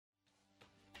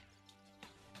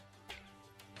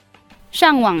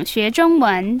上网学中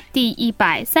文第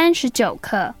139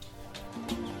课。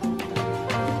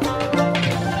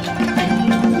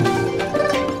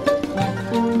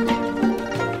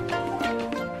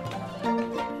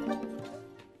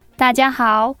大家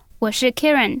好，我是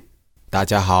Karen。大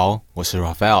家好，我是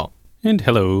Raphael。And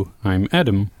hello, I'm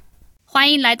Adam。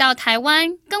欢迎来到台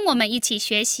湾，跟我们一起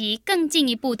学习更进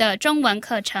一步的中文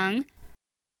课程。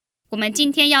我们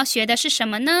今天要学的是什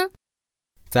么呢？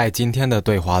在今天的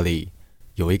对话里，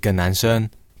有一个男生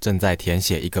正在填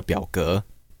写一个表格。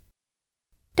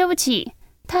对不起，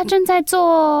他正在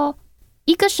做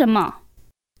一个什么？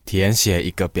填写一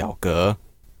个表格。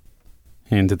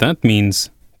And that means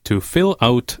to fill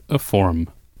out a form.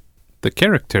 The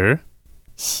character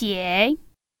写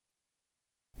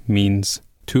means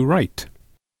to write.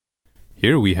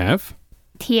 Here we have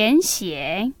填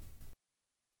写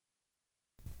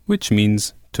which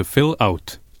means to fill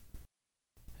out.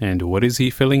 And what is he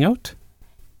filling out?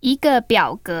 一个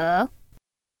表格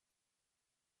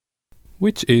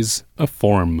which is a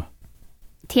form.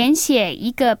 填写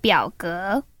一个表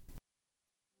格。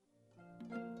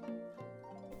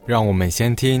让我们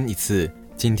先听一次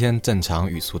今天正常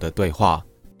语速的对话。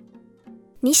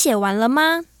你写完了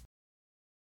吗？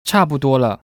差不多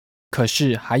了，可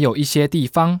是还有一些地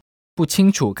方不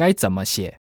清楚该怎么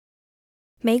写。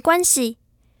没关系，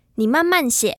你慢慢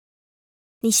写。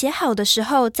你写好的时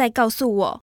候再告诉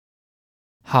我。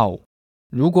好，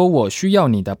如果我需要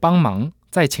你的帮忙，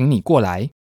再请你过来。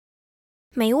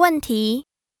没问题。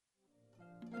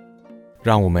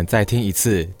让我们再听一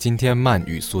次今天慢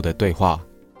语速的对话，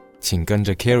请跟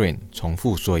着 Karen 重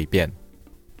复说一遍。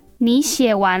你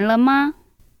写完了吗？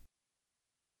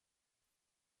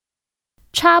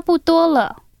差不多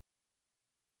了，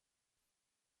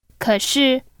可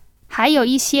是还有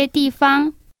一些地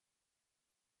方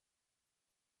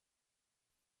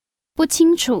不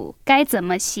清楚该怎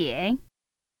么写。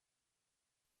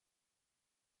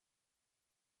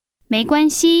没关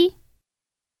系，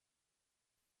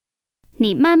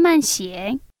你慢慢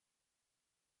写。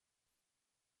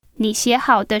你写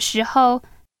好的时候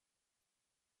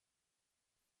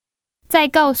再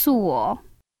告诉我。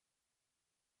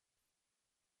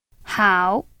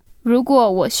好，如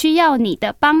果我需要你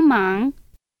的帮忙，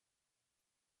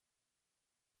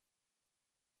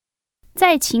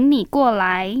再请你过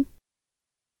来。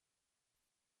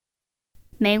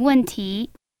没问题。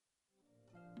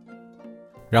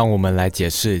让我们来解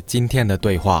释今天的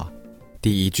对话。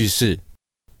第一句是：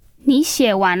你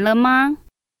写完了吗？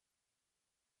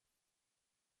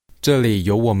这里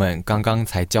有我们刚刚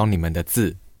才教你们的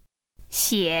字。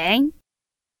写。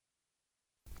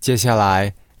接下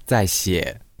来在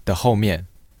写的后面，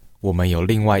我们有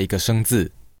另外一个生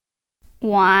字。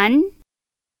完。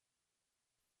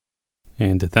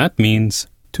And that means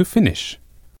to finish.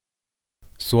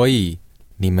 所以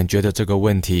你们觉得这个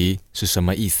问题是什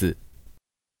么意思？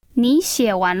你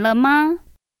写完了吗？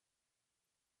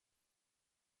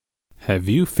 Have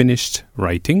you finished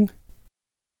writing?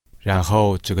 然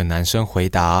后这个男生回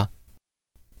答：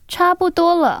差不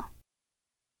多了。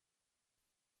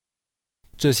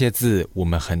这些字我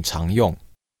们很常用。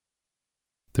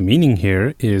The meaning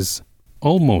here is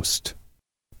almost.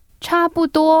 差不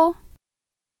多。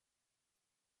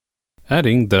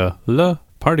Adding the le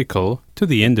particle to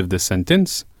the end of the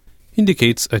sentence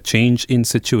indicates a change in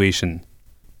situation.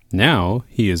 Now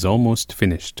he is almost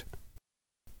finished.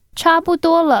 差不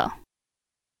多了。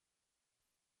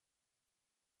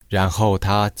然后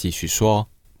他继续说：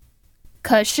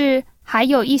可是还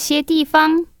有一些地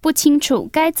方不清楚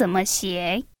该怎么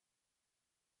写。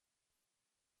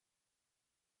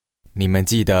你们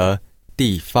记得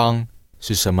地方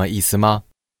是什么意思吗？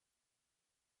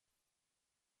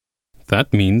 That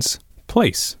means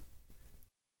place.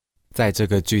 在这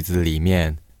个句子里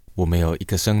面，我们有一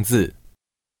个生字。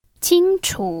清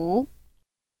楚。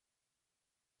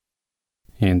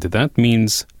And that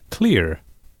means clear.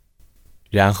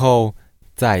 然后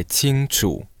在清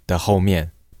楚的后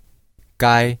面，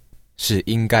该是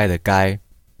应该的该。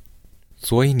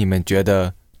所以你们觉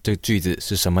得这句子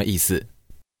是什么意思？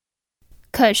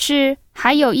可是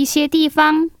还有一些地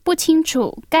方不清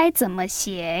楚该怎么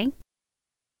写。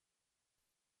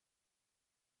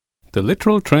The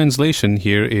literal translation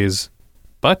here is,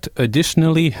 but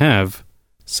additionally have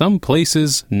some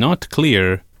places not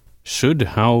clear,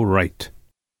 should how write.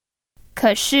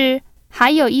 可是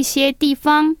还有一些地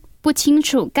方不清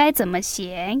楚该怎么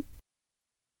写。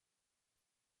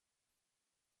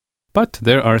But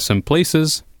there are some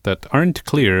places that aren't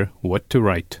clear what to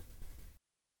write.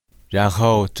 然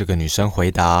后这个女生回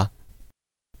答：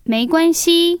没关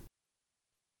系。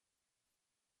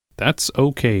That's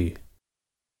okay.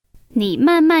 你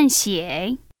慢慢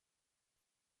写。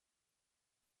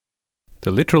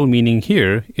The literal meaning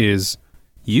here is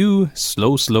you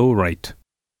slow write.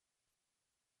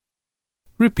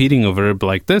 Repeating a verb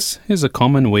like this is a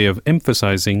common way of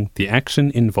emphasizing the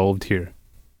action involved here.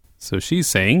 So she's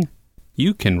saying,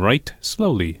 you can write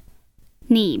slowly.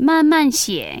 你慢慢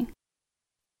写。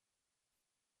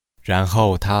然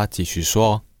后他继续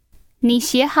说，你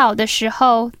写好的时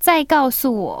候再告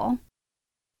诉我。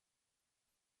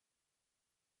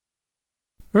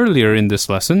Earlier in this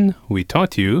lesson, we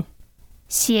taught you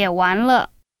写完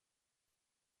了。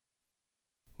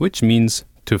which means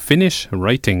to finish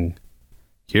writing.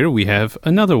 Here we have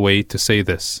another way to say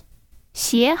this.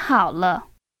 写好了。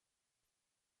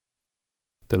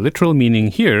The literal meaning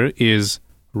here is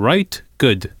write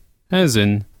good, as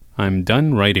in, I'm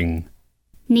done writing.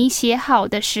 你写好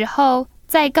的时候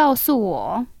再告诉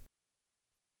我。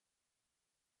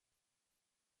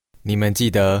你们记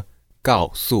得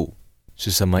告诉是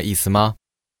什么意思吗？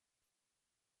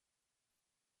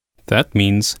 That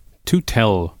means to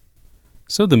tell.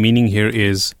 So the meaning here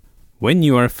is, when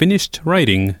you are finished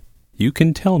writing, you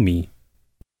can tell me.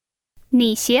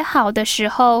 你写好的时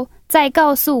候再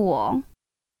告诉我。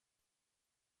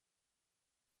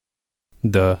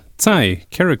The 在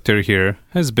character here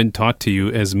has been taught to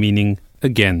you as meaning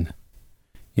again.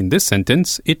 In this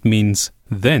sentence, it means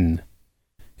then.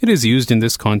 It is used in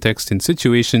this context in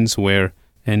situations where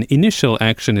an initial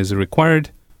action is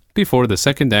required before the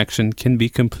second action can be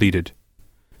completed.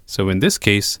 So in this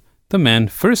case, the man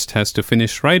first has to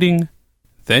finish writing,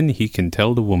 then he can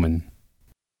tell the woman.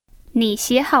 你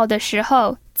写好的时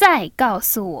候再告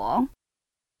诉我。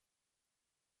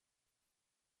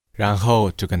然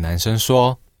后这个男生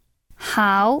说，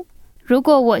好，如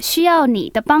果我需要你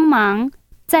的帮忙，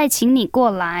再请你过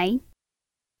来。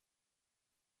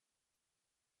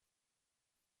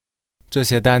这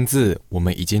些单字我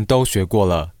们已经都学过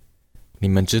了，你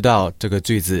们知道这个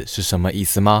句子是什么意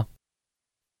思吗？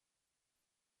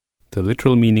 The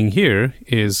literal meaning here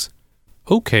is,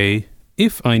 okay,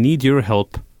 if I need your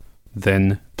help,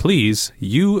 then please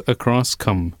you across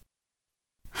come.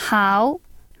 好，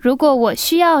如果我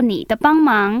需要你的帮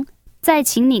忙，再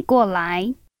请你过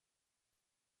来。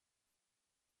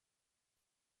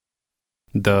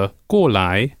The 过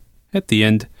来 at the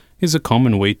end is a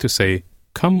common way to say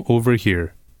come over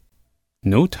here.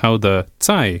 Note how the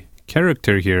在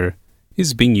character here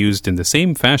is being used in the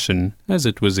same fashion as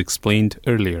it was explained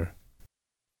earlier.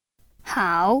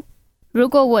 好，如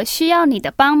果我需要你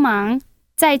的帮忙，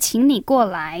再请你过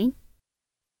来。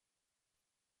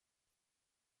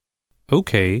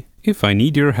Okay, if I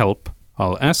need your help,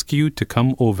 I'll ask you to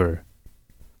come over.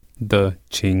 The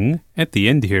请 at the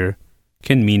end here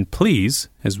can mean please,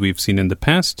 as we've seen in the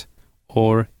past,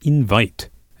 or invite,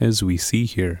 as we see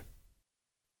here.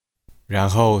 然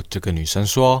后这个女生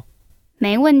说，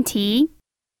没问题。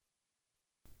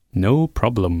No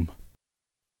problem.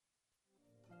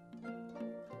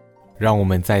 让我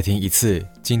们再听一次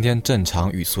今天正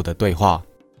常语速的对话。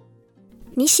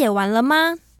你写完了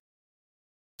吗？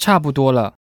差不多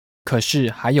了，可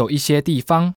是还有一些地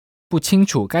方不清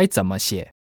楚该怎么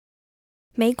写。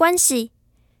没关系，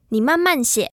你慢慢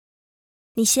写。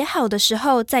你写好的时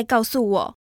候再告诉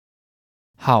我。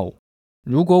好，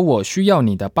如果我需要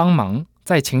你的帮忙，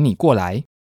再请你过来。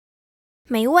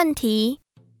没问题。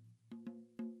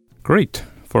Great.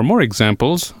 For more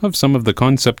examples of some of the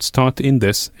concepts taught in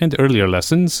this and earlier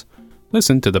lessons,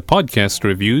 listen to the podcast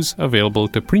reviews available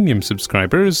to premium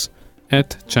subscribers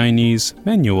at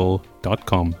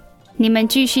ChineseManual.com. 你们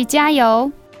继续加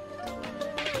油！